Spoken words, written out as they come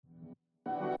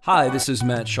Hi, this is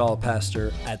Matt Shaw,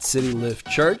 pastor at City Lift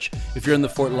Church. If you're in the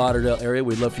Fort Lauderdale area,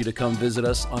 we'd love for you to come visit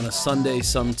us on a Sunday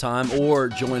sometime or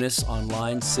join us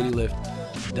online,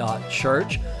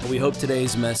 citylift.church. We hope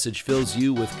today's message fills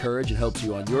you with courage and helps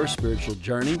you on your spiritual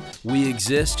journey. We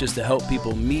exist just to help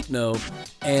people meet, know,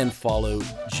 and follow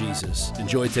Jesus.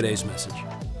 Enjoy today's message.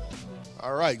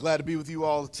 All right, glad to be with you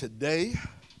all today.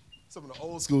 Some of the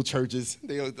old school churches,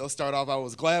 they'll start off, I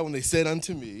was glad when they said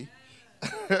unto me.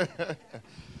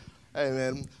 Hey,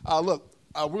 man, look,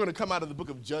 we're going to come out of the book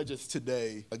of Judges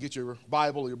today. Get your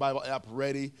Bible or your Bible app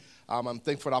ready. I'm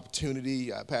thankful for the opportunity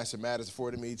Pastor Matt has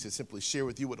afforded me to simply share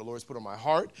with you what the Lord's put on my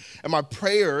heart. And my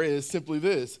prayer is simply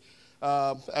this.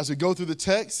 As we go through the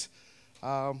text,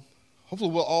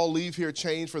 hopefully we'll all leave here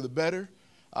changed for the better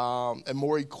and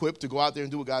more equipped to go out there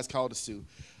and do what God's called us to.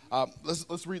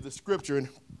 Let's read the scripture. And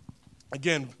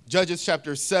again, Judges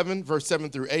chapter 7, verse 7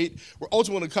 through 8. We're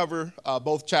ultimately going to cover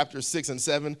both chapters 6 and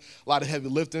 7. A lot of heavy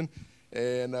lifting,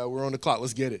 and we're on the clock.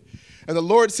 Let's get it. And the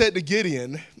Lord said to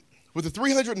Gideon, with the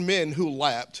 300 men who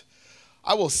lapped,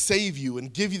 I will save you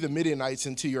and give you the Midianites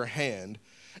into your hand,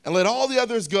 and let all the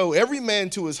others go, every man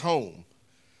to his home.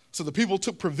 So the people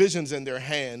took provisions in their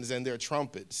hands and their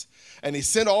trumpets. And he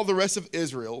sent all the rest of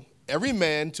Israel, every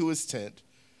man to his tent,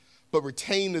 but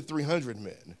retained the 300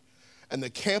 men. And the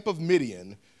camp of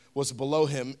Midian was below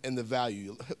him in the valley.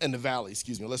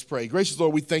 Let's pray. Gracious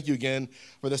Lord, we thank you again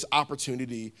for this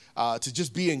opportunity to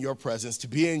just be in your presence, to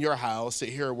be in your house, to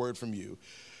hear a word from you.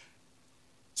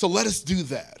 So let us do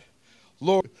that.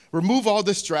 Lord, remove all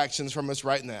distractions from us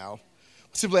right now.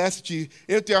 Simply ask that you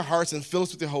empty our hearts and fill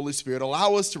us with your Holy Spirit.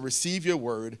 Allow us to receive your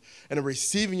word, and in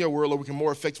receiving your word, Lord, we can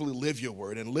more effectively live your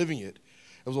word, and living it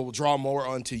is what will draw more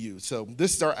unto you. So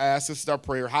this is our ask, this is our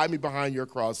prayer. Hide me behind your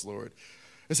cross, Lord.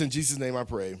 It's in Jesus' name I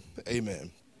pray. Amen.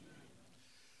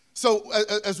 So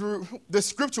as the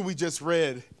scripture we just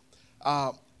read,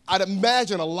 I'd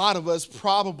imagine a lot of us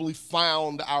probably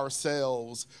found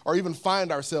ourselves or even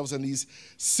find ourselves in these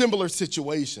similar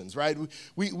situations, right?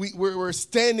 We're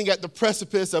standing at the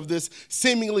precipice of this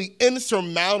seemingly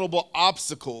insurmountable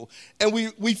obstacle, and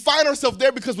we find ourselves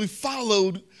there because we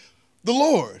followed the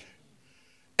Lord.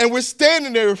 And we're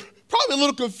standing there probably a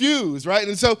little confused, right?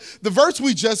 And so the verse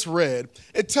we just read,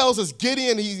 it tells us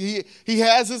Gideon, he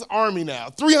has his army now,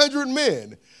 300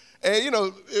 men. And, you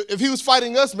know, if he was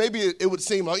fighting us, maybe it would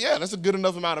seem like, yeah, that's a good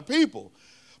enough amount of people.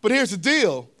 But here's the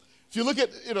deal. If you look at,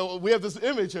 we have this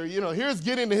image here, here's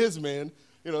Gideon and his men.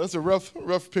 That's a rough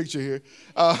picture here.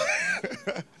 And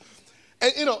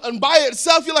by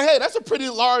itself, you're like, hey, that's a pretty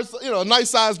large, a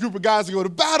nice-sized group of guys to go to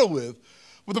battle with.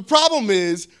 But the problem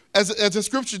is, as the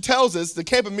scripture tells us, the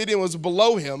camp of Midian was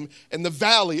below him in the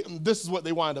valley, and this is what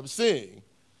they wind up seeing.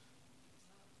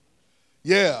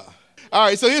 Yeah. All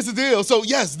right, so here's the deal. So,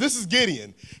 yes, this is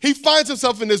Gideon. He finds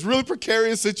himself in this really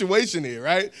precarious situation here,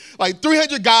 right? Like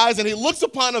 300 guys, and he looks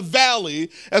upon a valley,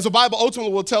 as the Bible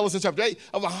ultimately will tell us in chapter 8,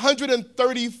 of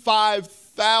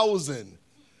 135,000.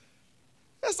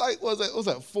 That's like, what was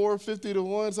that 450 to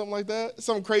 1, something like that?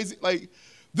 Something crazy. Like,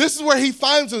 this is where he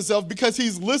finds himself because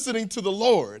he's listening to the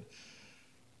Lord.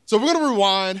 So we're going to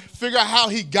rewind, figure out how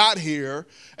he got here,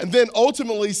 and then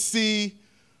ultimately see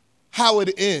how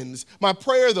it ends. My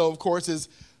prayer, though, of course, is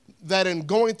that in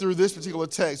going through this particular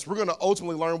text, we're going to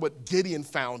ultimately learn what Gideon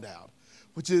found out,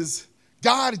 which is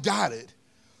God got it,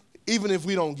 even if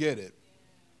we don't get it.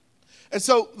 And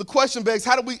so the question begs,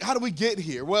 how do we get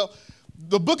here? Well,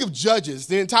 the book of Judges,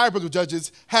 the entire book of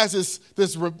Judges, has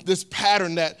this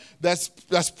pattern that's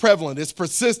prevalent. It's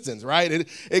persistence, right?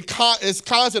 It's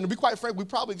constant. To be quite frank, we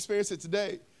probably experience it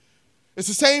today. It's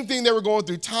the same thing they were going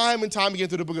through time and time again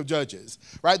through the book of Judges,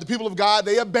 right? The people of God,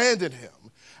 they abandoned him.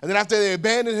 And then after they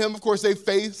abandoned him, of course, they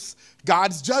face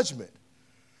God's judgment.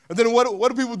 And then what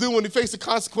do people do when they face the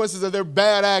consequences of their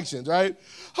bad actions, right?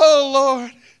 Oh,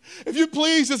 Lord, if you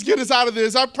please just get us out of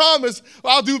this, I promise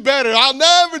I'll do better. I'll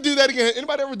never do that again.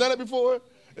 Anybody ever done it before?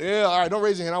 Yeah, all right, don't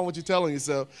raise your hand. I don't want you telling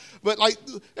yourself.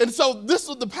 And so this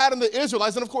was the pattern of the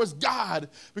Israelites. And of course, God,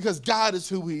 because God is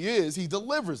who he is, he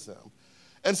delivers them.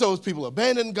 And so as people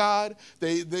abandon God,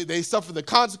 they suffer the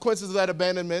consequences of that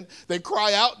abandonment. They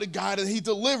cry out to God, and he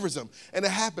delivers them. And it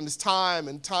happens time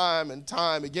and time and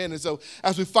time again. And so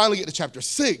as we finally get to chapter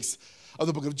 6 of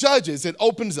the book of Judges, it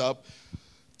opens up.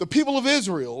 The people of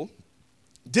Israel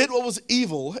did what was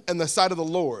evil in the sight of the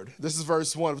Lord. This is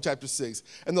verse 1 of chapter 6.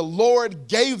 And the Lord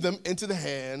gave them into the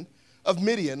hand of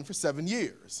Midian for 7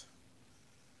 years.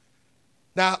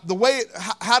 Now,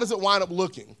 how does it wind up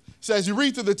looking? So as you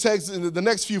read through the text in the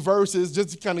next few verses, just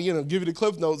to kind of, give you the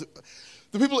cliff notes,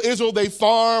 the people of Israel, they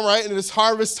farm, right? And it's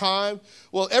harvest time.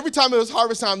 Well, every time it was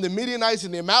harvest time, the Midianites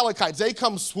and the Amalekites, they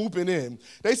come swooping in.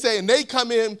 They say, and they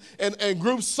come in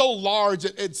groups so large,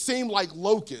 it seemed like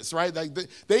locusts, right? Like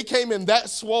they came in that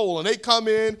swole, and they come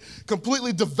in,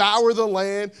 completely devour the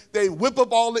land. They whip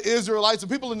up all the Israelites. The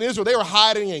people in Israel, they were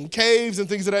hiding in caves and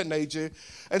things of that nature.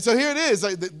 And so here it is.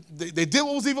 Like they did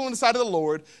what was evil in the sight of the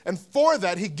Lord, and for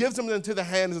that, he gives them into the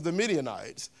hands of the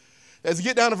Midianites. As you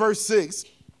get down to verse 6,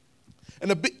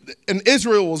 and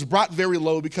Israel was brought very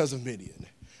low because of Midian.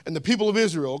 And the people of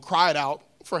Israel cried out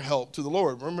for help to the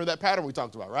Lord. Remember that pattern we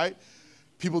talked about, right?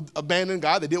 People abandoned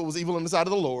God. They did what was evil in the sight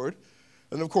of the Lord.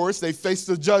 And, of course, they faced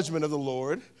the judgment of the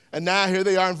Lord. And now here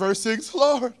they are in verse 6.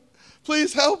 Lord,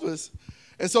 please help us.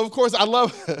 And so, of course, I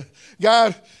love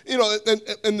God. You know,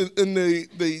 in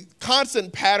the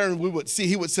constant pattern we would see,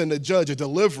 he would send a judge, a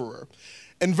deliverer.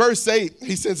 In verse 8,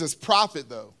 he sends his prophet,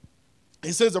 though.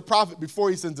 He sends a prophet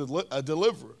before he sends a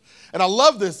deliverer. And I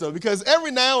love this, though, because every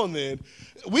now and then,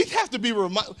 we have to be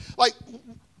reminded, like,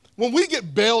 when we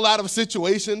get bailed out of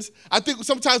situations, I think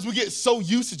sometimes we get so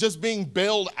used to just being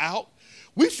bailed out,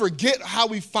 we forget how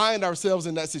we find ourselves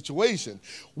in that situation.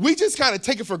 We just kind of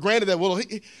take it for granted that, well,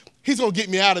 he's going to get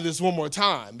me out of this one more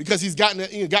time because he's got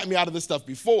me out of this stuff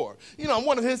before. You know, I'm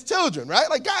one of his children, right?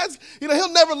 Like, God's,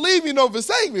 he'll never leave me nor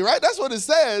forsake me, right? That's what it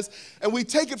says. And we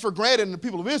take it for granted, and the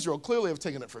people of Israel clearly have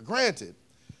taken it for granted.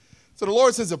 So the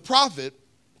Lord sends a prophet,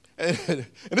 and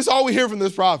this is all we hear from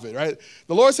this prophet, right?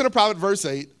 The Lord sent a prophet, verse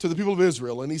 8, to the people of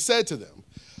Israel, and he said to them,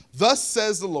 "Thus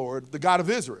says the Lord, the God of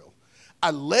Israel, I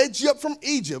led you up from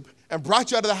Egypt and brought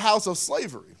you out of the house of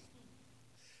slavery."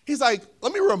 He's like,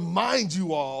 let me remind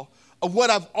you all of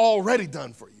what I've already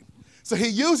done for you. So he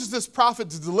uses this prophet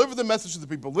to deliver the message to the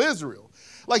people of Israel.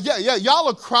 Like, yeah, y'all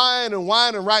are crying and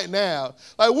whining right now.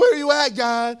 Like, where are you at,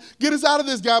 God? Get us out of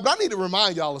this, God. But I need to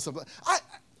remind y'all of something.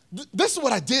 This is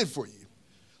what I did for you.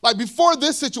 Like, before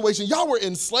this situation, y'all were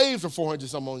enslaved for 400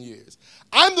 some odd years.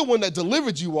 I'm the one that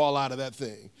delivered you all out of that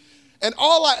thing. And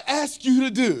all I asked you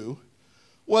to do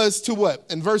was to what?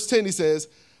 In verse 10, he says,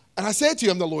 "And I said to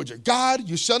you, I'm the Lord your God.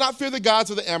 You shall not fear the gods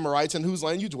of the Amorites in whose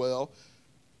land you dwell,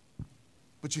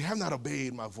 but you have not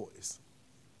obeyed my voice."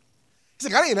 He's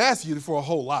like, I didn't ask you for a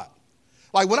whole lot.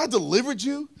 Like, when I delivered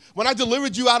you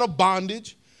out of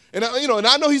bondage, and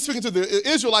I know he's speaking to the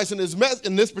Israelites in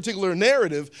this particular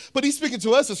narrative, but he's speaking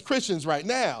to us as Christians right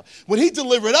now. When he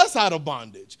delivered us out of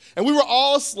bondage, and we were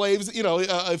all slaves,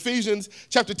 Ephesians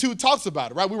chapter 2 talks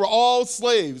about it, right? We were all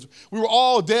slaves. We were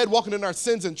all dead, walking in our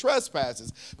sins and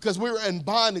trespasses, because we were in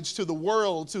bondage to the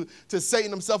world, to Satan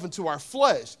himself, and to our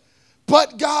flesh.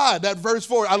 But God, that verse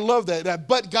 4, I love that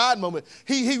but God moment.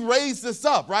 He raised us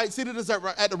up, right? Seated us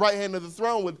at the right hand of the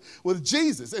throne with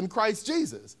Jesus, in Christ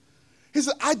Jesus. He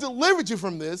said, I delivered you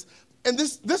from this, and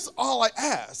this is all I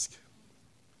ask.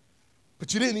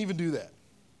 But you didn't even do that.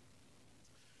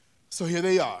 So here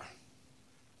they are,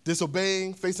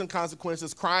 disobeying, facing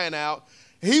consequences, crying out.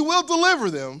 He will deliver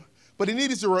them, but he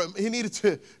needed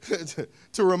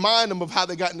to remind them of how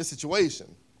they got in this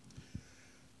situation.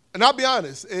 And I'll be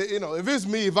honest, if it's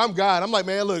me, if I'm God, I'm like,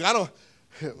 man, look,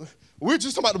 we're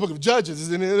just talking about the book of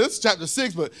Judges, and this is chapter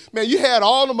 6, but, man, you had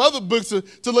all them other books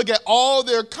to look at all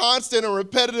their constant and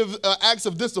repetitive acts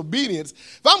of disobedience.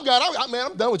 If I'm God,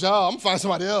 I'm done with y'all. I'm going to find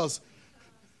somebody else.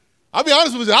 I'll be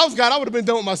honest with you. If I was God, I would have been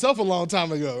done with myself a long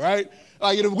time ago, right?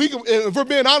 Like, if we're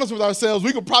being honest with ourselves,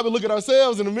 we could probably look at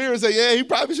ourselves in the mirror and say, yeah, he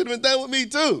probably should have been done with me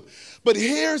too. But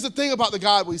here's the thing about the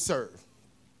God we serve.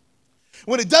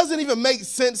 When it doesn't even make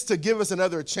sense to give us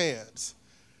another chance,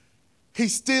 he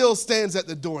still stands at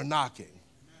the door knocking.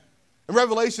 In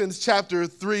Revelation chapter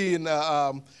 3, in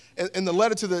the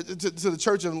letter to the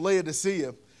church of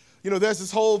Laodicea, there's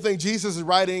this whole thing Jesus is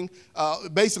writing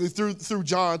basically through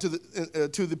John to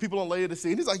the people in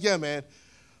Laodicea. And he's like, yeah, man,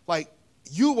 like,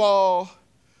 y'all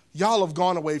have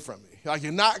gone away from me. Like,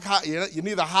 you're not hot, you're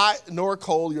neither hot nor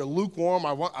cold. You're lukewarm.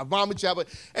 I vomit you out.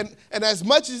 And as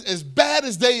much as bad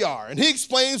as they are, and he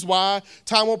explains why.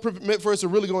 Time won't permit for us to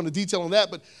really go into detail on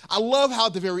that. But I love how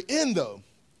at the very end, though,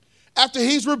 after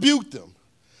he's rebuked them,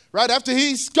 right, after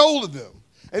he's scolded them,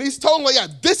 and he's told them, like, yeah,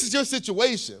 this is your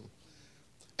situation,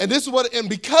 and this is and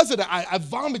because of that, I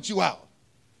vomit you out.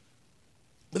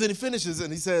 But then he finishes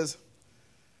and he says,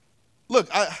 look,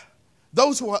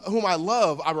 those whom I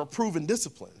love, I reprove and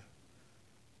discipline.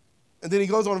 And then he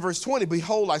goes on in verse 20,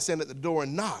 behold, I stand at the door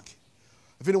and knock.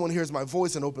 If anyone hears my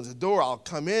voice and opens the door, I'll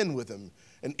come in with him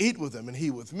and eat with him and he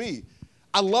with me.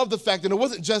 I love the fact that it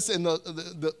wasn't just in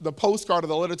the postcard of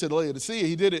the letter to the Laodicea.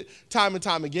 He did it time and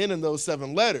time again in those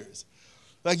 7 letters.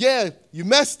 Like, yeah, you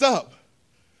messed up,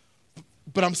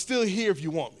 but I'm still here if you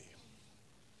want me.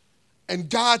 and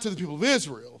God to the people of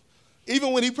Israel.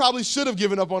 Even when he probably should have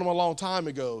given up on them a long time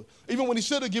ago, even when he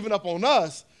should have given up on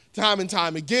us time and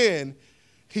time again,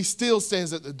 he still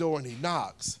stands at the door and he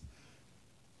knocks.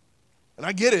 And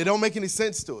I get it. It don't make any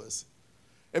sense to us.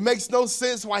 It makes no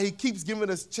sense why he keeps giving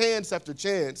us chance after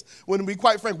chance when, to be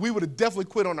quite frank, we would have definitely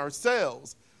quit on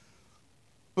ourselves.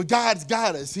 But God's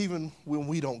got us even when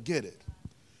we don't get it.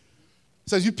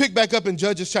 So as you pick back up in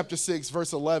Judges chapter 6,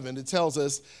 verse 11, it tells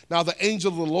us, now the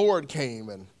angel of the Lord came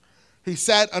and he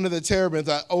sat under the terebinth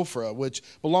at Ophrah, which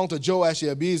belonged to Joash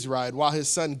the Abiezrite, while his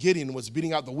son Gideon was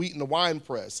beating out the wheat in the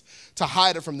winepress to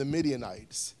hide it from the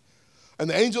Midianites. And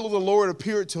the angel of the Lord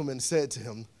appeared to him and said to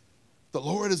him, the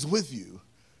Lord is with you,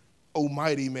 O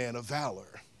mighty man of valor.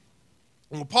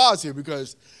 I'm going to pause here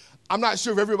because I'm not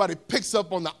sure if everybody picks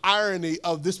up on the irony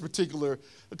of this particular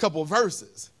couple of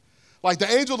verses. Like the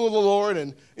angel of the Lord,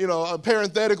 and,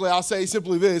 parenthetically, I'll say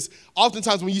simply this.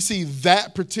 Oftentimes when you see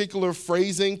that particular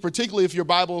phrasing, particularly if your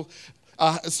Bible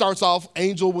starts off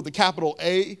angel with a capital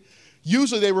A,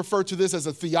 usually they refer to this as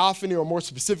a theophany, or more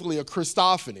specifically a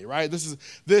Christophany, right?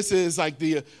 This is like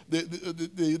the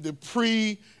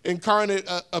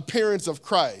pre-incarnate appearance of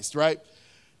Christ, right?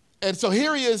 And so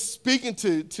here he is speaking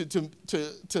to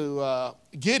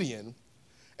Gideon,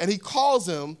 and he calls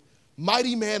him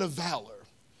mighty man of valor.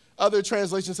 Other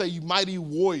translations say you mighty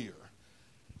warrior.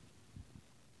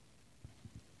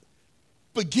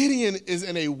 But Gideon is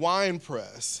in a wine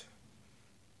press,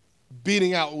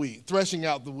 beating out wheat, threshing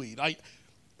out the wheat.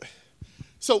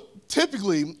 So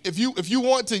typically, if you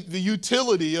want the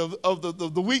utility of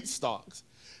the wheat stalks,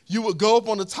 you would go up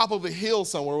on the top of a hill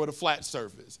somewhere with a flat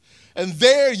surface. And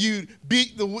there you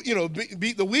beat the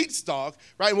wheat stalk,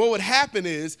 right? And what would happen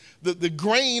is the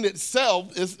grain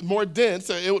itself is more dense,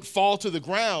 so it would fall to the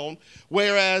ground,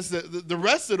 whereas the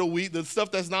rest of the wheat, the stuff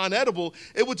that's non-edible,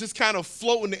 it would just kind of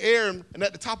float in the air, and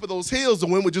at the top of those hills, the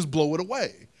wind would just blow it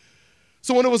away.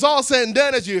 So when it was all said and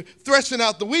done, as you're threshing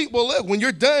out the wheat, well, look, when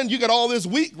you're done, you got all this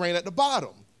wheat grain at the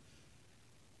bottom.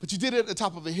 But you did it at the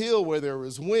top of a hill where there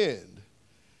was wind.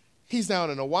 He's down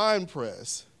in a wine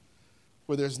press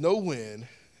where there's no wind,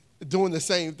 doing the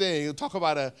same thing. Talk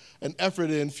about an effort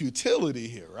in futility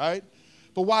here, right?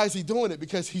 But why is he doing it?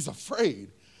 Because he's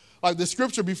afraid. Like the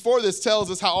scripture before this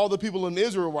tells us how all the people in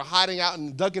Israel were hiding out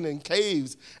and ducking in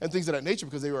caves and things of that nature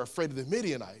because they were afraid of the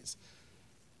Midianites.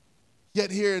 Yet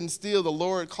here and still the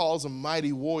Lord calls him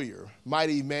mighty warrior,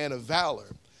 mighty man of valor.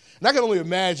 And I can only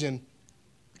imagine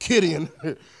Gideon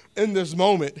in this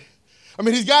moment. I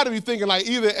mean, he's got to be thinking like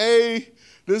either A,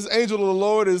 this angel of the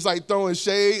Lord is like throwing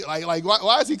shade. Like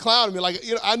why is he clowning me? Like,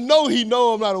 I know he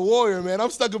know I'm not a warrior, man. I'm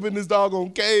stuck up in this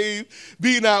doggone cave,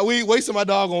 beating out wheat, wasting my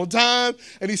doggone time,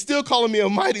 and he's still calling me a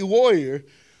mighty warrior.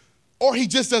 Or he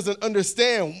just doesn't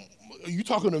understand. Are you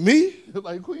talking to me?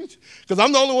 Like, who you? Because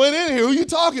I'm the only one in here. Who are you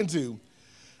talking to?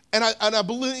 And I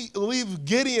believe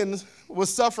Gideon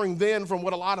was suffering then from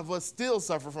what a lot of us still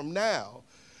suffer from now,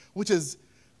 which is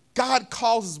God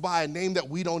calls us by a name that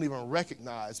we don't even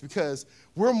recognize because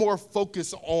we're more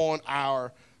focused on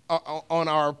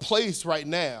our place right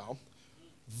now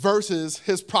versus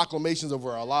his proclamations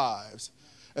over our lives.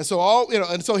 And so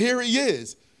so here he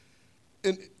is.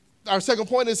 And our second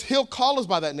point is he'll call us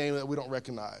by that name that we don't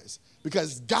recognize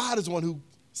because God is the one who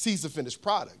sees the finished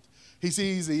product. He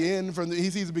sees he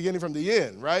sees the beginning from the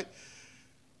end, right?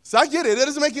 So I get it. That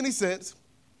doesn't make any sense.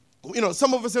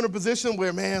 Some of us in a position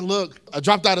where, man, look, I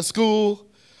dropped out of school.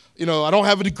 I don't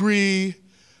have a degree.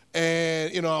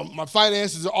 And, my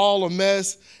finances are all a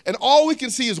mess. And all we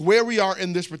can see is where we are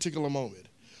in this particular moment.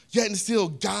 Yet and still,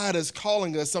 God is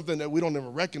calling us something that we don't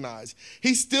even recognize.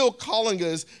 He's still calling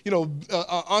us,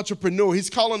 entrepreneur. He's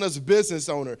calling us business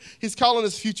owner. He's calling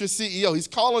us future CEO. He's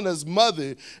calling us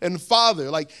mother and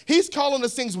father. Like, he's calling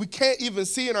us things we can't even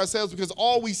see in ourselves because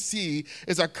all we see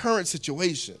is our current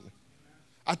situation.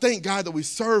 I thank God that we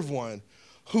serve one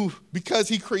who, because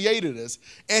he created us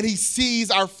and he sees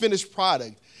our finished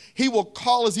product, he will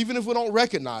call us even if we don't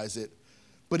recognize it,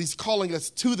 but he's calling us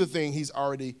to the thing he's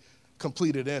already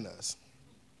completed in us.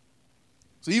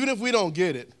 So even if we don't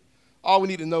get it, all we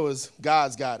need to know is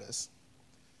God's got us.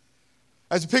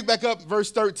 As you pick back up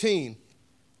verse 13,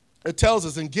 it tells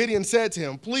us, and Gideon said to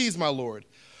him, please, my Lord,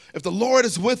 if the Lord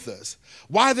is with us,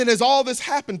 why then has all this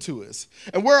happened to us?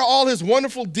 And where are all his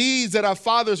wonderful deeds that our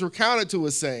fathers recounted to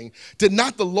us, saying, did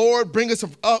not the Lord bring us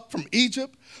up from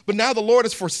Egypt? But now the Lord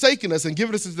has forsaken us and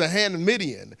given us into the hand of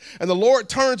Midian. And the Lord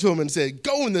turned to him and said,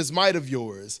 go in this might of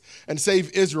yours and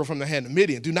save Israel from the hand of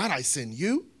Midian. Do not I send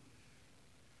you?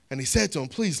 And he said to him,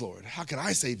 please, Lord, how can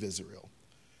I save Israel?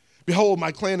 Behold,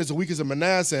 my clan is the weakest of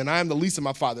Manasseh, and I am the least of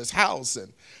my father's house.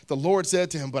 And the Lord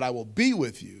said to him, but I will be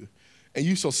with you, and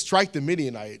you shall strike the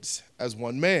Midianites as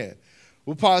one man.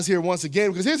 We'll pause here once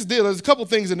again, because here's the deal. There's a couple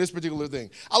things in this particular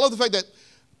thing. I love the fact that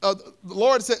the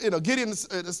Lord said, Gideon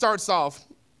starts off,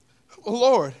 oh,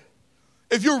 Lord,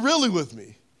 if you're really with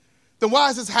me, then why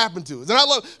has this happened to us? And I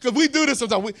love, because we do this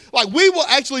sometimes. We will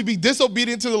actually be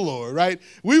disobedient to the Lord, right?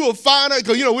 We will find out,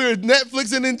 because, we were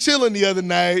Netflixing and chilling the other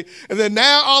night, and then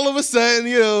now all of a sudden,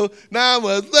 9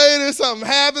 months later, something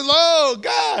happens. Oh,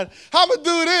 God, how am I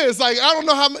do this? Like, I don't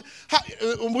know how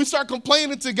when we start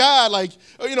complaining to God,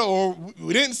 or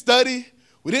we didn't study.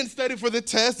 We didn't study for the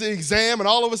test, the exam, and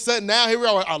all of a sudden now here we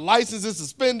are, our license is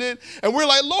suspended. And we're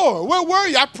like, Lord, where were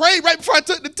you? I prayed right before I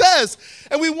took the test.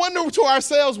 And we wonder to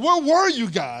ourselves, where were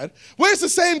you, God? Where's the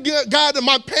same God that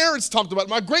my parents talked about,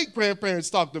 my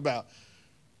great-grandparents talked about?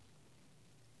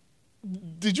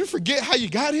 Did you forget how you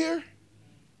got here?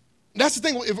 That's the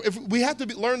thing. If we have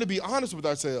to learn to be honest with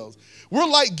ourselves. We're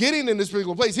like getting in this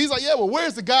particular place. He's like, yeah, well,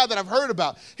 where's the God that I've heard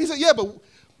about? He said, yeah, but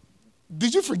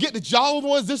did you forget that y'all were the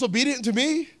ones disobedient to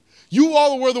me? You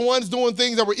all were the ones doing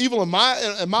things that were evil in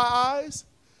my eyes.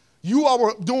 You all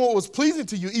were doing what was pleasing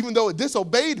to you, even though it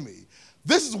disobeyed me.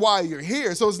 This is why you're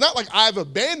here. So it's not like I've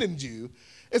abandoned you.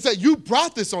 It's that you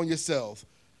brought this on yourself.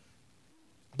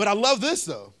 But I love this,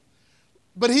 though.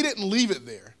 But he didn't leave it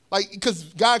there. Because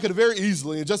God could have very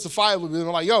easily and justifiably been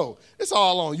like, yo, it's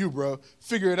all on you, bro.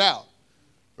 Figure it out.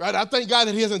 Right? I thank God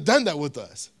that he hasn't done that with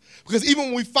us. Because even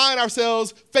when we find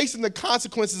ourselves facing the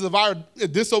consequences of our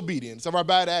disobedience, of our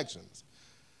bad actions,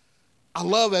 I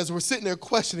love as we're sitting there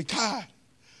questioning, God,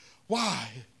 why?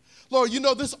 Lord,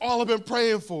 this is all I've been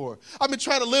praying for. I've been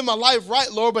trying to live my life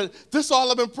right, Lord, but this is all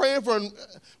I've been praying for. And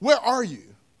where are you?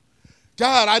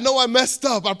 God, I know I messed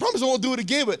up. I promise I won't do it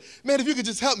again, but man, if you could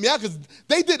just help me out, because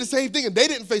they did the same thing and they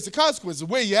didn't face the consequences.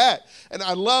 Where you at? And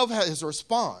I love how his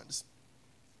response.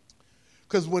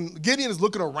 Because when Gideon is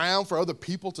looking around for other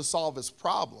people to solve his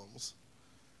problems,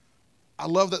 I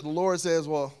love that the Lord says,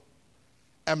 well,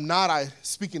 am not I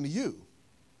speaking to you?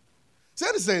 See,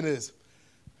 I'm just saying this.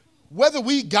 Whether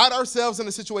we got ourselves in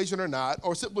a situation or not,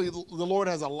 or simply the Lord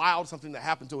has allowed something to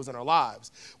happen to us in our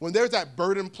lives, when there's that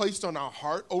burden placed on our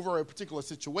heart over a particular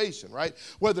situation, right?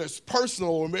 Whether it's personal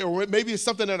or maybe it's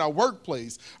something in our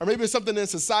workplace, or maybe it's something in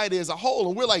society as a whole,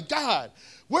 and we're like, God,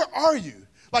 where are you?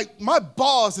 Like, my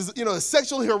boss is,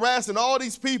 sexually harassing all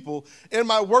these people in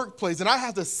my workplace, and I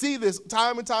have to see this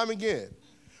time and time again.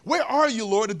 Where are you,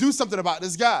 Lord, to do something about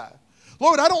this guy?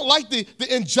 Lord, I don't like the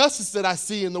injustice that I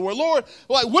see in the world. Lord,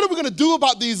 what are we going to do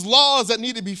about these laws that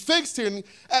need to be fixed here? And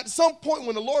at some point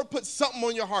when the Lord puts something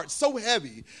on your heart so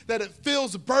heavy that it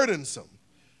feels burdensome,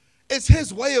 it's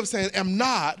his way of saying, am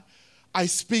not I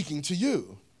speaking to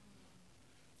you?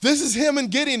 This is him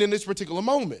and Gideon in this particular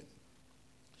moment.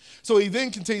 So he then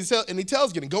continues, and he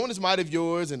tells Gideon, go in this might of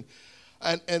yours. And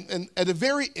at the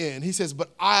very end, he says,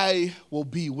 but I will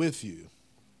be with you.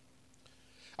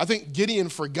 I think Gideon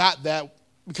forgot that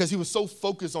because he was so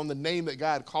focused on the name that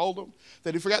God called him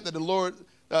that he forgot that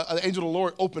the angel of the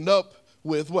Lord opened up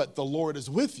with what? The Lord is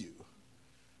with you,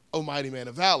 O mighty man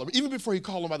of valor. But even before he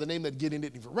called him by the name that Gideon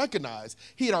didn't even recognize,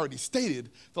 he had already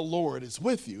stated, the Lord is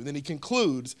with you. And then he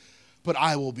concludes, but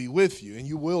I will be with you, and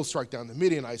you will strike down the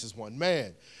Midianites as one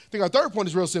man. I think our third point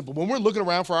is real simple. When we're looking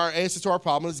around for our answers to our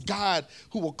problem, it's God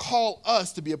who will call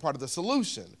us to be a part of the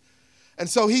solution. And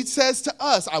so he says to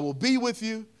us, I will be with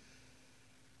you.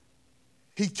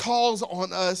 He calls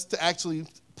on us to actually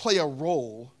play a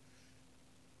role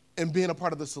in being a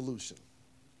part of the solution.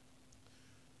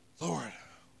 Lord,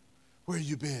 where have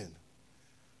you been?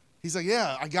 He's like,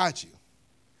 yeah, I got you.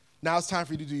 Now it's time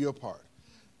for you to do your part.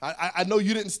 I know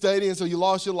you didn't study, and so you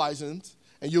lost your license,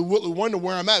 and you wonder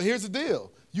where I'm at. Here's the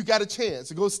deal. You got a chance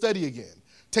to go study again.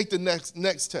 Take the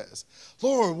next test.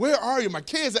 Lord, where are you? My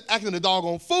kids are acting a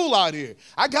doggone fool out here.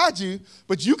 I got you,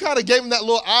 but you kind of gave them that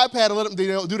little iPad and let them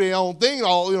do their own thing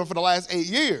for the last 8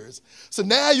 years. So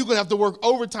now you're going to have to work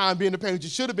overtime being the parent you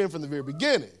should have been from the very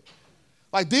beginning.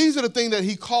 Like, these are the things that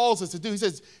he calls us to do. He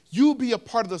says, you be a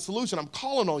part of the solution. I'm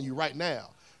calling on you right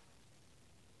now.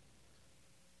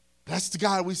 That's the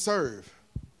God we serve.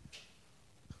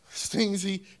 Things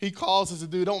he calls us to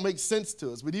do don't make sense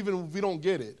to us, but even if we don't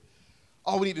get it,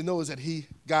 all we need to know is that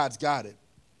God's got it.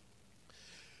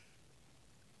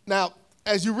 Now,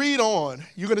 as you read on,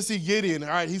 you're going to see Gideon, all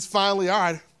right, he's finally, all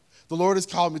right, the Lord has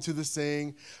called me to this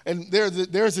thing. And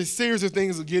there's a series of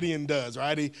things that Gideon does,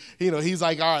 right? He's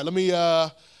like, all right, let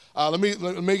me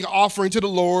make an offering to the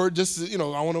Lord. Just, I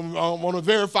want to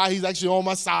verify he's actually on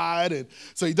my side. And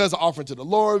so he does an offering to the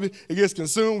Lord. It gets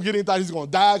consumed. Gideon thought he was going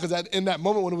to die because in that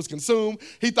moment when it was consumed,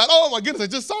 he thought, oh my goodness, I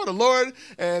just saw the Lord.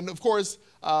 And of course,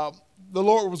 the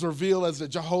Lord was revealed as the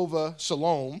Jehovah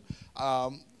Shalom.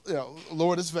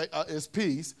 Lord is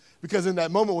peace. Because in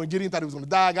that moment when Gideon thought he was going to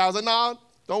die, God was like, no,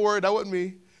 don't worry, that wasn't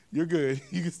me. You're good.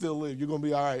 You can still live. You're going to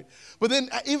be all right. But then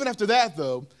even after that,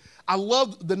 though, I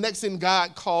love the next thing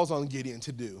God calls on Gideon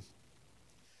to do.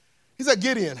 He said,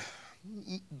 Gideon,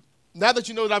 now that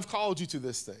you know that I've called you to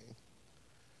this thing,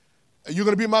 you're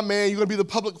going to be my man. You're going to be the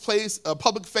public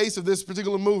face of this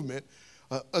particular movement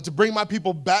to bring my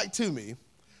people back to me.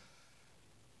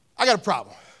 I got a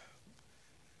problem.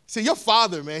 See, your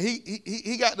father, man,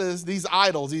 he got these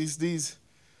idols, the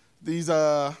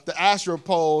Asherah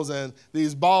poles and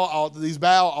these Baal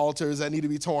altars that need to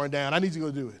be torn down. I need you to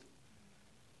go do it.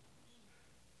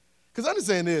 Because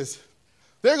understand this,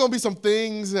 there are going to be some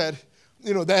things that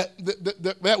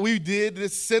that we did,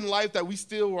 this sin life that we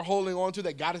still were holding on to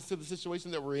that got us to the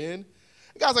situation that we're in.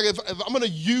 And God's like, if I'm going to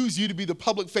use you to be the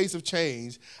public face of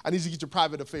change, I need you to get your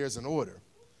private affairs in order.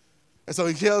 And so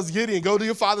he tells Gideon, go to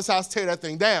your father's house, tear that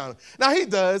thing down. Now he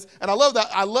does, and I love that.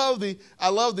 I love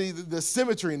the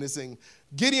symmetry in this thing.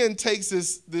 Gideon takes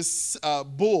this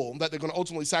bull that they're going to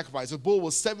ultimately sacrifice. The bull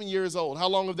was 7 years old. How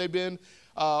long have they been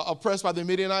oppressed by the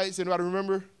Midianites? Anybody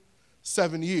remember?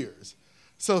 7 years.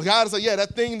 So God is like, yeah,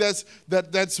 that thing that's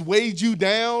weighed you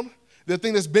down, the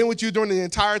thing that's been with you during the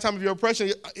entire time of your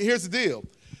oppression, here's the deal.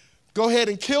 Go ahead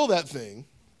and kill that thing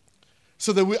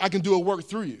so that I can do a work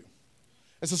through you.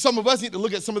 And so some of us need to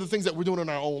look at some of the things that we're doing in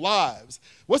our own lives.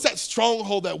 What's that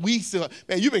stronghold that we still,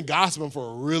 man, you've been gossiping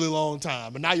for a really long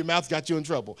time, and now your mouth's got you in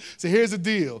trouble. So here's the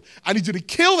deal. I need you to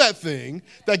kill that thing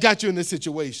that got you in this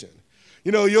situation.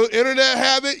 You know, your internet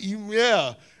habit,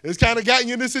 it's kind of gotten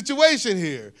you in this situation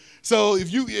here. So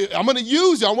I'm going to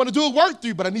use you. I want to do a work through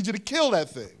you, but I need you to kill that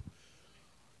thing.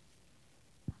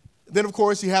 Then, of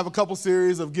course, you have a couple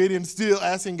series of Gideon still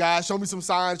asking God, show me some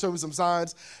signs.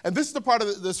 And this is the part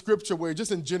of the scripture where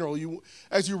just in general,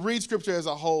 as you read scripture as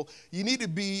a whole, you need to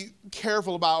be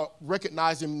careful about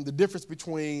recognizing the difference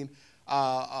between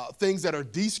things that are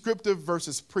descriptive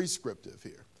versus prescriptive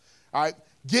here. All right?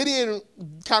 Gideon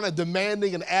kind of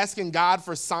demanding and asking God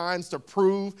for signs to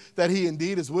prove that he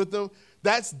indeed is with them.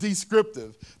 That's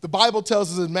descriptive. The Bible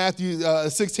tells us in Matthew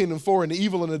 16:4, and the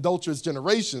evil and adulterous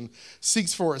generation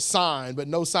seeks for a sign, but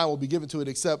no sign will be given to it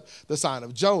except the sign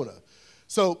of Jonah.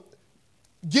 So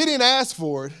Gideon asked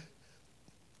for it.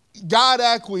 God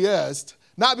acquiesced,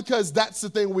 not because that's the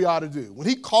thing we ought to do. When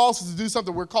he calls us to do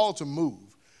something, we're called to move.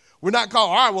 We're not called,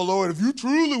 all right, well, Lord, if you're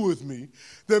truly with me,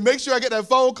 then make sure I get that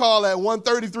phone call at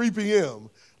 1:33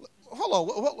 p.m. Hold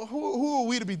on, who are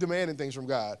we to be demanding things from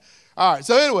God? All right,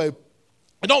 so anyway,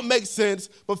 it don't make sense,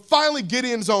 but finally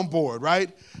Gideon's on board,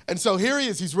 right? And so here he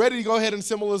is. He's ready to go ahead and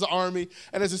assemble his army.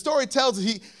 And as the story tells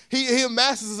us, he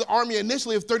amasses his army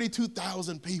initially of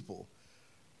 32,000 people.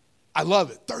 I love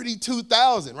it,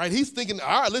 32,000, right? He's thinking,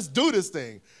 all right, let's do this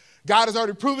thing. God has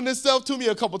already proven himself to me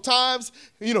a couple times.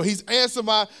 You know, he's answered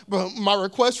my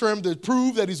request for him to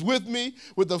prove that he's with me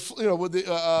and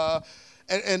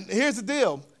here's the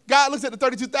deal. God looks at the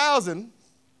 32,000,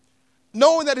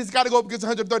 knowing that he's got to go up against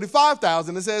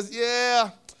 135,000 and says,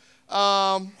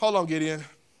 hold on, Gideon.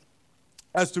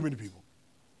 That's too many people.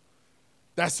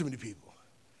 That's too many people.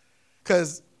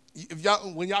 Because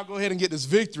when y'all go ahead and get this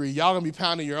victory, y'all going to be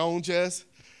pounding your own chest,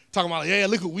 talking about, yeah,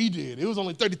 look what we did. It was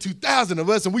only 32,000 of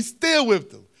us, and we still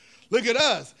whipped them. Look at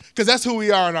us, because that's who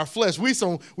we are in our flesh. We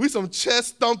some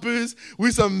chest thumpers.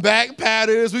 We some back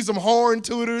patters. We some horn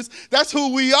tooters. That's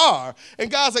who we are. And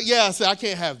God's like, I said, I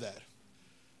can't have that.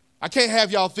 I can't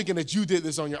have y'all thinking that you did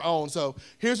this on your own. So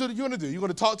here's what you're going to do. You're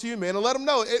going to talk to your men and let them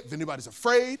know if anybody's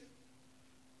afraid,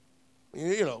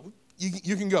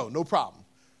 you can go, no problem.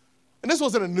 And this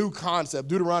wasn't a new concept.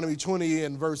 Deuteronomy 20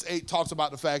 and verse 8 talks about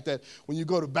the fact that when you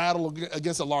go to battle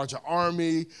against a larger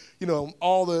army,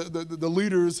 all the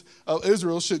leaders of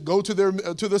Israel should go to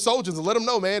their soldiers and let them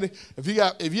know, man, if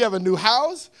you have a new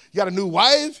house, you got a new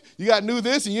wife, you got new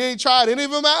this, and you ain't tried any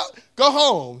of them out, go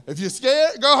home. If you're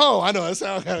scared, go home. I know that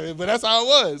sounds kind of, but that's how it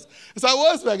was. That's how it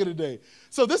was back in the day.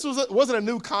 So this wasn't a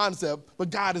new concept, but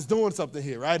God is doing something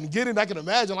here, right? And Gideon, I can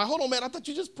imagine, like, hold on, man, I thought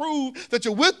you just proved that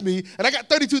you're with me, and I got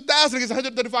 32,000 against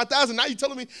 135,000. Now you're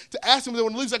telling me to ask him to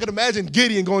leave. I can imagine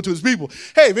Gideon going to his people.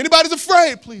 Hey, if anybody's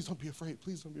afraid, please don't be afraid.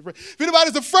 Please don't be afraid. If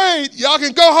anybody's afraid, y'all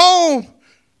can go home.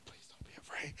 Please don't be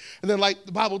afraid. And then, like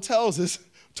the Bible tells us,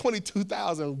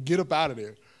 22,000 get up out of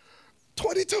there.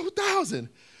 22,000.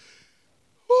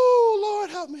 Oh, Lord,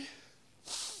 help me.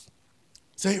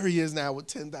 So here he is now with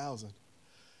 10,000.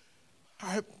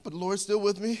 All right, but the Lord's still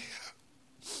with me.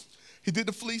 He did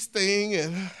the fleece thing,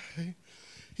 and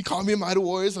he called me a mighty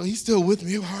warrior, so he's still with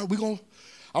me. All right, I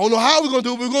don't know how we're going to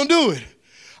do it, but we're going to do it.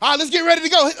 All right, let's get ready to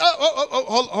go.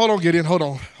 Hold on, Gideon. Hold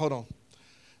on.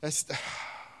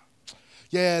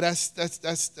 Yeah, that's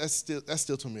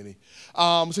still too many.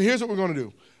 So here's what we're going to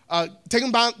do. Take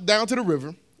them down to the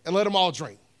river and let them all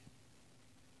drink.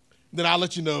 Then I'll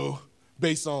let you know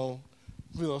based on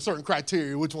certain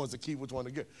criteria, which ones to keep, which one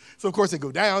to get. So, of course, they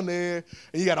go down there,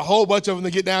 and you got a whole bunch of them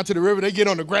that get down to the river. They get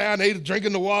on the ground, they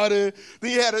drinking the water.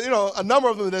 Then you had, a number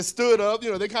of them that stood up.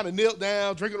 They kind of knelt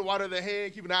down, drinking the water in their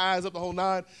hand, keeping their eyes up the whole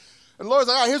nine. And the Lord's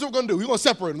like, all right, here's what we're going to do. We're going to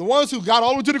separate them. The ones who got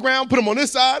all the way to the ground, put them on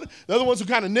this side. The other ones who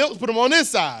kind of knelt, put them on this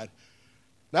side.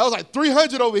 That was like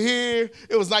 300 over here.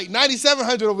 It was like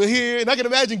 9,700 over here. And I can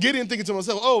imagine Gideon thinking to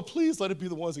himself, oh, please let it be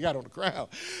the ones that got on the ground.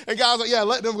 And God's like, yeah,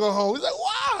 let them go home. He's like,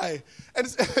 why?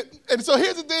 And so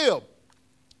here's the deal.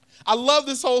 I love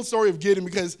this whole story of Gideon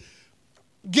because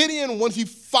Gideon, once he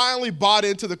finally bought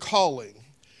into the calling,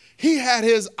 he had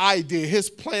his idea, his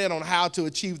plan on how to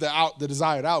achieve the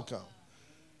desired outcome.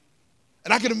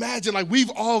 And I can imagine,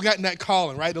 we've all gotten that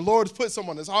calling, right? The Lord has put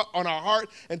someone on our heart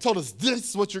and told us,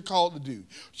 this is what you're called to do.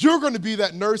 You're going to be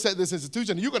that nurse at this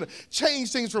institution, and you're going to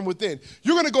change things from within.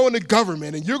 You're going to go into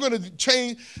government, and you're going to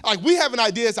change. We have an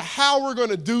idea as to how we're going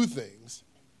to do things.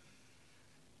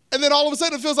 And then all of a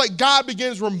sudden, it feels like God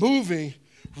begins removing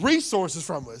resources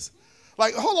from us.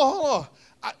 Hold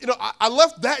on. I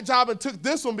left that job and took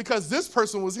this one because this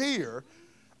person was here,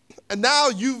 and now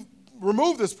you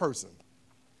removed this person.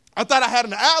 I thought I had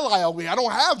an ally over here. I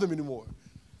don't have them anymore.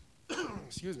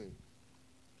 Excuse me.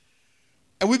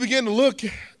 And we began to look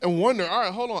and wonder, all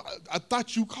right, hold on. I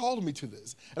thought you called me to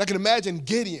this. And I can imagine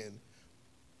Gideon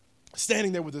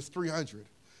standing there with his 300,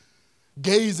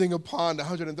 gazing upon the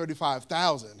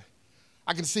 135,000.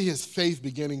 I can see his faith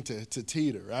beginning to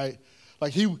teeter, right?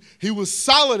 He was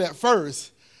solid at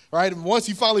first, right? And once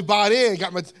he finally bought in,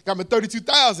 got my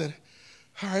 32,000.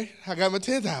 All right, I got my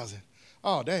 10,000.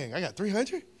 Oh, dang, I got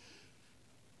 300?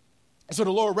 So the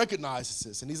Lord recognizes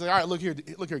this, and he's like, all right, look here,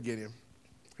 Gideon.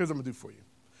 Here's what I'm going to do for you.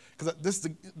 Because this is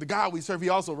the God we serve, he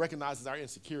also recognizes our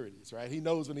insecurities, right? He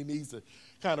knows when he needs to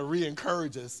kind of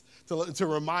re-encourage us, to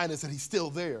remind us that he's still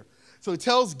there. So he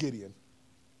tells Gideon,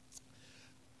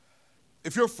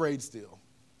 if you're afraid still,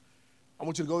 I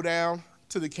want you to go down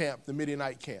to the camp, the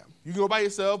Midianite camp. You can go by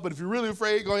yourself, but if you're really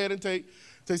afraid, go ahead and take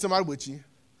somebody with you.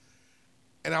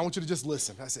 And I want you to just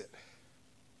listen. That's it.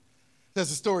 As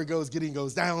the story goes, Gideon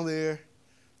goes down there,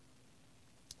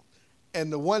 and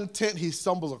the one tent he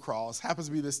stumbles across happens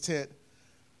to be this tent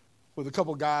with a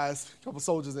couple guys, a couple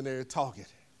soldiers in there talking.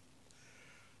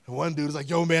 And one dude is like,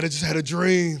 yo, man, I just had a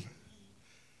dream.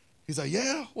 He's like,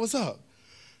 yeah, what's up?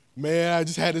 Man, I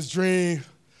just had this dream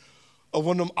of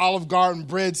one of them Olive Garden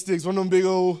breadsticks, one of them big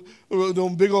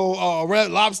old Red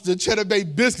Lobster Cheddar Bay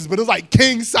biscuits, but it was like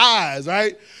king size,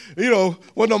 right?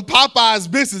 One of them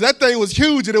Popeyes biscuits. That thing was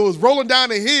huge, and it was rolling down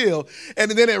the hill, and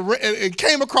then it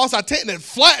came across our tent, and it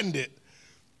flattened it.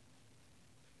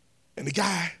 And the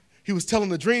guy he was telling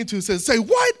the dream to says, say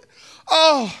what?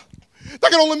 Oh,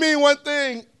 that can only mean one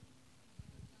thing.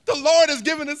 The Lord has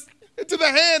given us into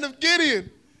the hand of Gideon.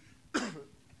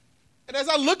 And as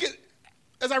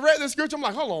I read this scripture, I'm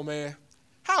like, hold on, man.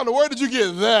 How in the world did you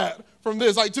get that from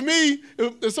this? To me,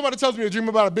 if somebody tells me a dream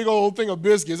about a big old thing of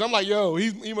biscuits, I'm like, yo,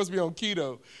 he must be on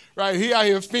keto, right? He out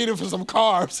here feeding for some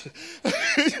carbs.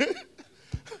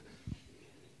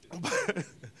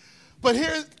 But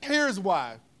here's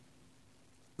why.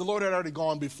 The Lord had already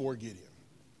gone before Gideon.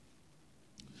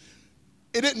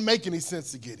 It didn't make any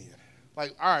sense to Gideon. All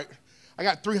right, I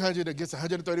got 300 against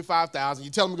 135,000.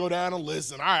 You tell me to go down and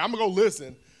listen. All right, I'm going to go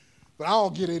listen. But I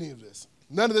don't get any of this.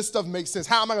 None of this stuff makes sense.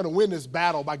 How am I going to win this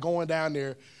battle by going down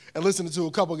there and listening to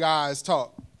a couple guys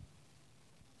talk?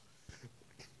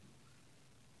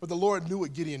 But the Lord knew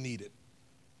what Gideon needed.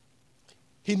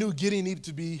 He knew Gideon needed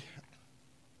to be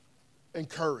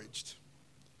encouraged,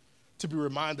 to be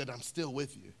reminded, I'm still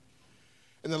with you.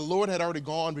 And the Lord had already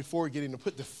gone before Gideon to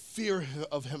put the fear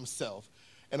of himself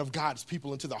and of God's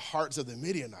people into the hearts of the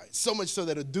Midianites, so much so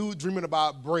that a dude dreaming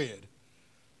about bread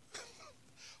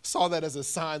saw that as a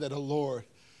sign that the Lord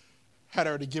had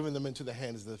already given them into the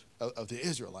hands of the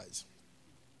Israelites.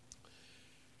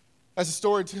 As the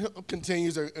story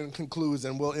continues and concludes,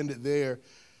 and we'll end it there,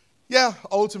 yeah,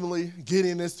 ultimately,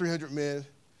 Gideon and his 300 men,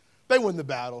 they win the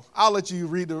battle. I'll let you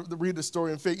read the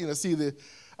story and see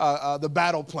the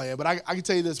battle plan. But I can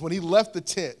tell you this, when he left the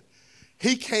tent,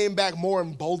 he came back more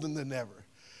emboldened than ever.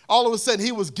 All of a sudden,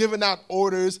 he was giving out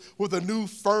orders with a new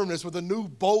firmness, with a new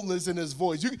boldness in his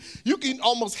voice. You can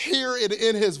almost hear it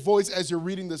in his voice as you're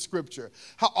reading the scripture.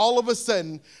 How all of a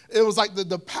sudden, it was like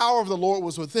the power of the Lord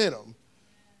was within him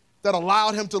that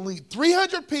allowed him to lead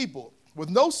 300 people with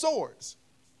no swords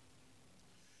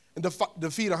and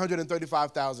defeat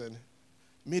 135,000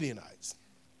 Midianites.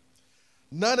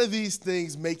 None of these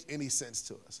things make any sense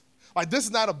to us. Like, this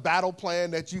is not a battle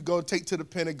plan that you go take to the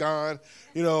Pentagon,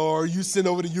 or you send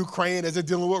over to Ukraine as they're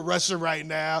dealing with Russia right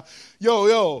now.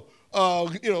 Ukraine,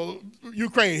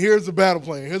 here's the battle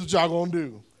plan. Here's what y'all gonna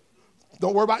do.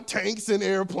 Don't worry about tanks and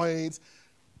airplanes.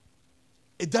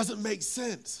 It doesn't make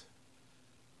sense.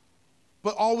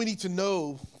 But all we need to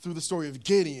know through the story of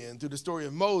Gideon, through the story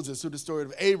of Moses, through the story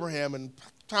of Abraham, and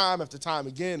time after time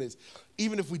again is,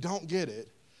 even if we don't get it,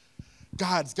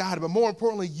 God's got it. But more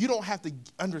importantly, you don't have to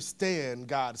understand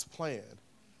God's plan.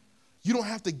 You don't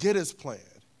have to get his plan.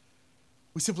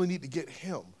 We simply need to get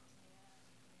him.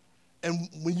 And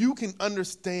when you can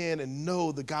understand and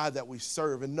know the God that we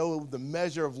serve and know the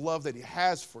measure of love that he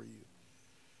has for you,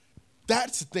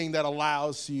 that's the thing that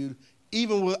allows you,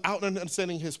 even without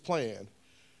understanding his plan,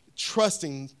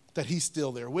 trusting that he's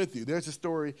still there with you. There's a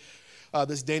story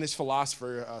this Danish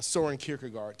philosopher Søren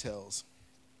Kierkegaard tells.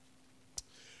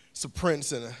 It's a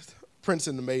prince and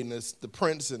the maiden. The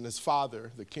prince and his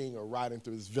father, the king, are riding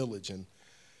through this village, and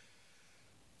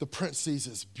the prince sees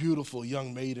this beautiful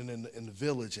young maiden in the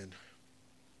village, and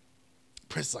the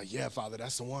prince is like, yeah, father,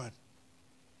 that's the one.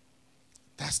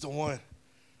 That's the one.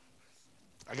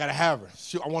 I got to have her.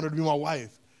 I want her to be my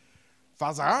wife.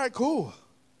 Father's like, all right, cool.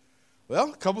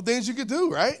 Well, a couple things you could do,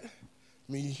 right?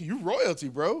 I mean, you're royalty,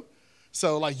 bro.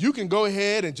 So, you can go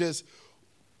ahead and just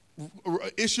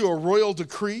issue a royal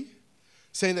decree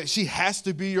saying that she has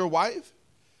to be your wife,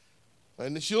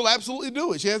 and she'll absolutely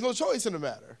do it. She has no choice in the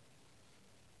matter.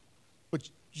 But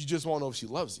you just won't know if she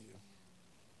loves you.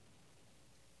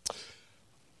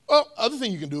 Well, other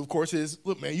thing you can do, of course, is,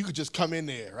 look, man, you could just come in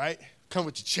there, right? Come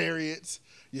with your chariots,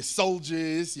 your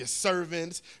soldiers, your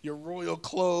servants, your royal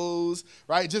clothes,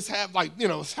 right? Just have,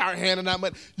 start handing out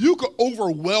money. You could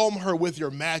overwhelm her with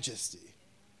your majesty,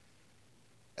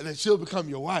 and then she'll become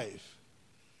your wife.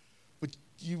 But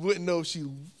you wouldn't know if she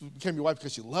became your wife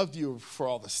because she loved you for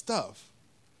all the stuff.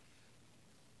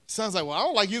 Sounds like, well, I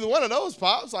don't like either one of those,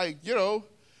 Pops.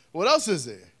 What else is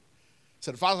there?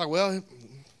 So the father's like, well,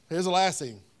 here's the last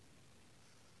thing.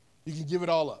 You can give it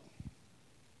all up.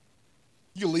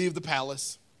 You can leave the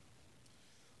palace,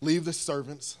 leave the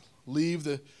servants, leave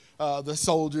the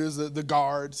soldiers, the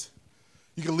guards.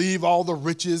 You can leave all the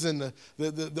riches and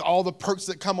all the perks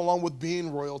that come along with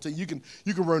being royalty. You can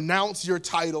renounce your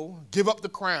title, give up the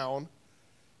crown,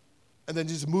 and then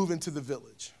just move into the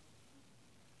village.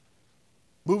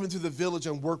 Move into the village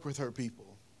and work with her people.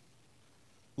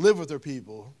 Live with her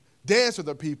people. Dance with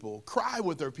her people. Cry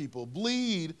with her people.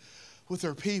 Bleed with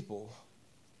her people.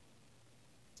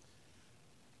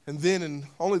 And then, and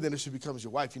only then, if she becomes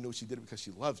your wife, you know she did it because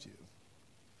she loved you.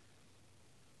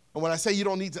 And when I say you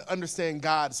don't need to understand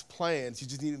God's plans, you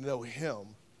just need to know him.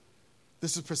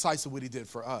 This is precisely what he did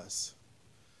for us.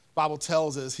 The Bible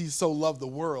tells us he so loved the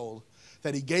world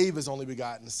that he gave his only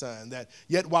begotten son, that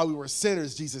yet while we were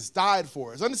sinners, Jesus died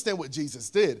for us. Understand what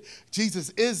Jesus did. Jesus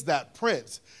is that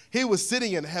prince. He was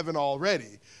sitting in heaven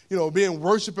already, being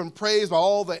worshiped and praised by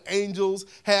all the angels,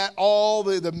 had all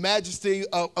the majesty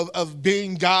of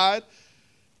being God,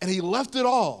 and he left it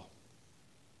all.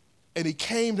 And he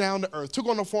came down to earth, took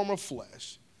on the form of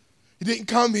flesh. He didn't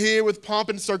come here with pomp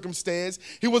and circumstance.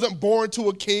 He wasn't born to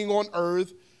a king on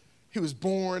earth. He was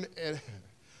born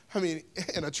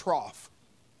in a trough.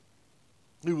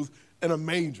 He was in a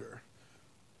manger.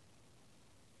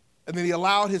 And then he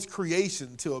allowed his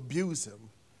creation to abuse him,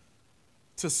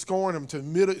 to scorn him,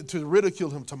 to ridicule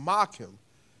him, to mock him.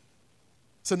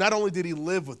 So not only did he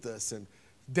live with us and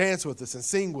dance with us and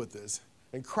sing with us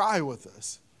and cry with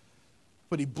us,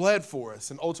 but he bled for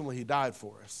us and ultimately he died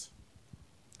for us.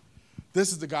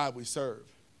 This is the God we serve.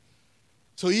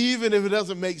 So even if it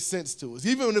doesn't make sense to us,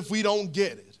 even if we don't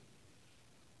get it,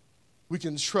 we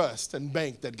can trust and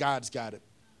bank that God's got it.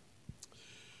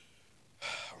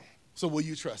 So will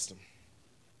you trust him?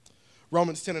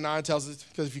 Romans 10:9 tells us,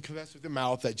 because if you confess with your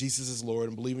mouth that Jesus is Lord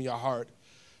and believe in your heart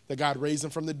that God raised him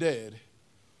from the dead,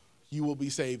 you will be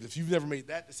saved. If you've never made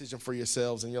that decision for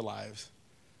yourselves and your lives,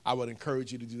 I would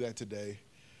encourage you to do that today.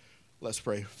 Let's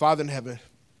pray. Father in heaven,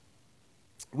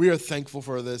 we are thankful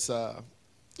for this the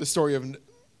story of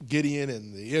Gideon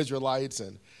and the Israelites.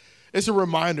 And it's a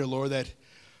reminder, Lord, that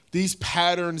these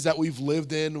patterns that we've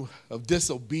lived in of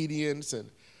disobedience and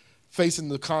facing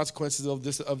the consequences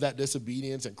of that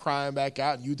disobedience and crying back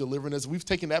out and you delivering us, we've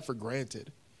taken that for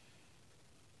granted.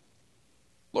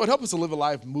 Lord, help us to live a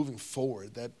life moving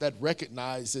forward that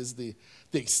recognizes the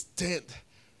extent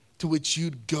to which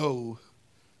you'd go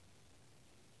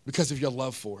because of your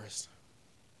love for us.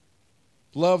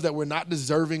 Love that we're not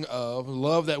deserving of,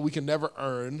 love that we can never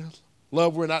earn,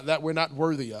 love that we're not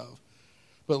worthy of,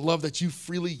 but love that you've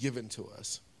freely given to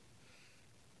us.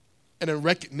 and in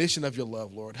recognition of your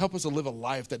love, Lord. Help us to live a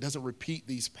life that doesn't repeat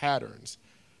these patterns,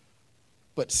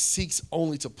 but seeks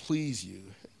only to please you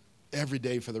every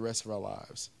day for the rest of our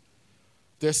lives.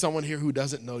 There's someone here who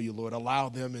doesn't know you, Lord. Allow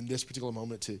them in this particular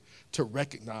moment to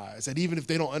recognize that even if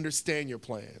they don't understand your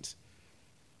plans,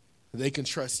 they can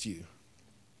trust you.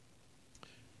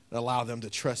 And allow them to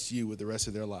trust you with the rest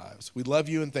of their lives. We love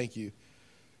you and thank you.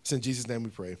 It's in Jesus' name we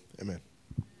pray. Amen.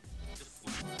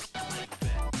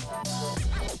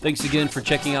 Thanks again for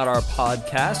checking out our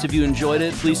podcast. If you enjoyed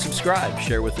it, please subscribe,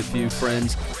 share with a few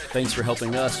friends. Thanks for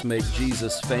helping us make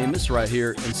Jesus famous right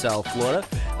here in South Florida.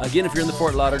 Again, if you're in the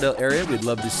Fort Lauderdale area, we'd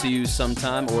love to see you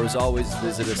sometime, or as always,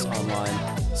 visit us online,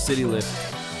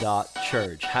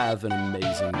 citylift.church. Have an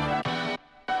amazing week.